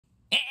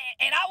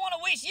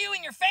wish you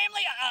and your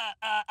family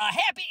a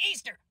happy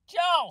Easter.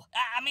 Joe!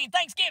 I mean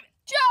Thanksgiving.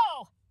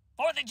 Joe!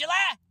 4th of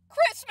July?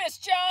 Christmas,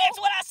 Joe! That's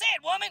what I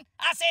said, woman.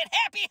 I said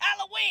happy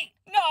Halloween.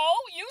 No,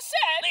 you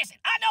said... Listen,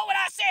 I know what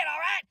I said,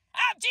 all right?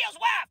 I'm Jill's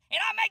wife,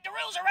 and I make the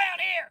rules around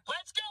here.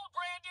 Let's go,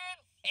 Brandon!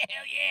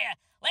 Hell yeah.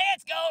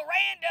 Let's go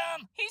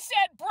random. He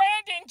said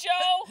Brandon,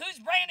 Joe! Who's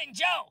Brandon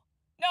Joe?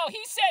 No,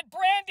 he said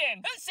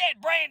Brandon. Who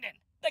said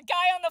Brandon? The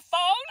guy on the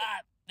phone?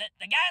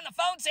 The guy on the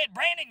phone said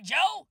Brandon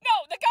Joe? No,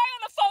 the guy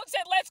on the phone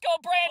said, let's go,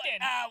 Brandon.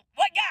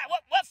 What guy?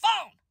 What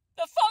phone?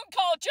 The phone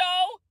call,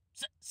 Joe.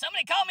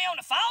 Somebody called me on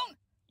the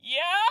phone?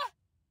 Yeah?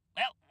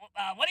 Well,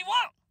 what do you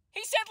want?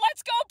 He said,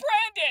 let's go,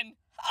 Brandon.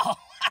 Oh,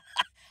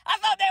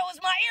 I thought that was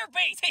my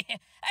earpiece.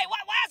 Hey,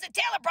 why is the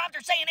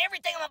teleprompter saying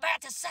everything I'm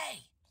about to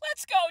say?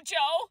 Let's go,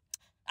 Joe.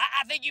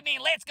 I think you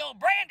mean let's go,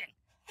 Brandon.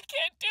 I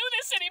can't do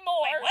this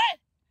anymore. Wait,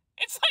 what?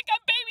 It's like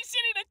I'm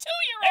babysitting a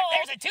 2-year-old.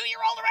 There's a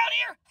 2-year-old around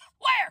here?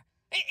 Where?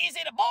 Is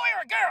it a boy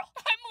or a girl?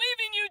 I'm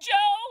leaving you,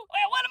 Joe.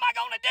 Well, what am I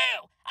going to do?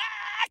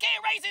 I can't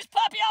raise this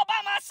puppy all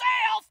by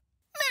myself.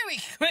 Merry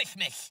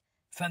Christmas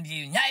from the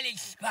United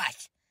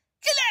States.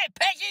 Good night,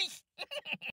 peasants.